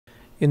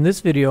In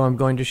this video, I'm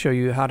going to show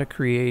you how to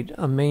create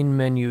a main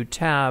menu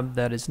tab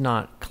that is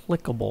not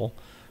clickable,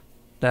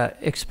 that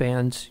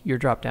expands your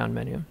drop-down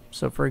menu.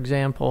 So for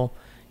example,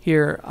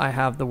 here I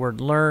have the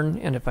word learn,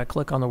 and if I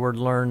click on the word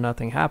learn,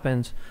 nothing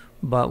happens,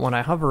 but when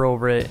I hover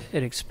over it,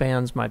 it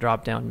expands my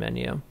drop-down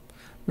menu.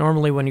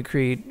 Normally when you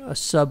create a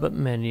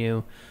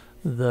sub-menu,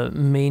 the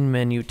main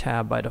menu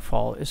tab by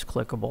default is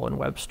clickable in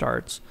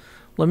WebStarts.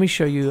 Let me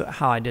show you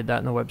how I did that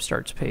in the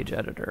WebStarts page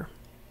editor.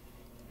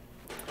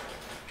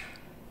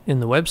 In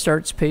the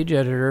WebStarts page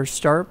editor,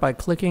 start by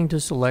clicking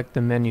to select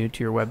the menu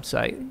to your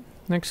website.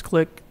 Next,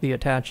 click the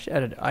attached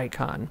edit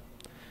icon.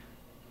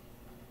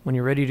 When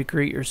you're ready to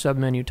create your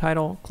submenu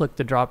title, click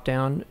the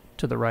drop-down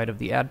to the right of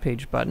the Add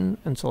Page button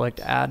and select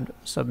Add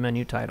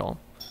Submenu Title.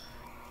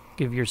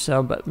 Give your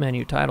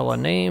submenu title a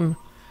name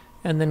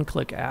and then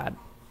click Add.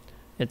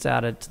 It's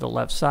added to the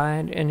left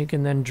side, and you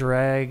can then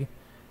drag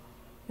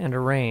and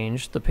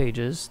arrange the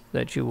pages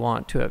that you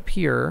want to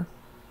appear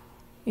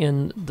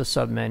in the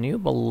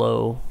submenu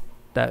below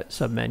that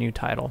submenu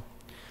title.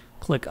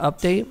 Click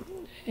Update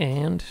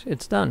and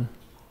it's done.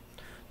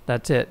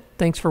 That's it.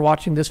 Thanks for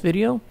watching this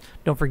video.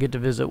 Don't forget to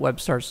visit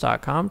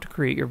webstarts.com to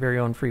create your very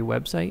own free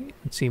website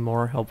and see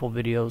more helpful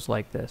videos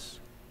like this.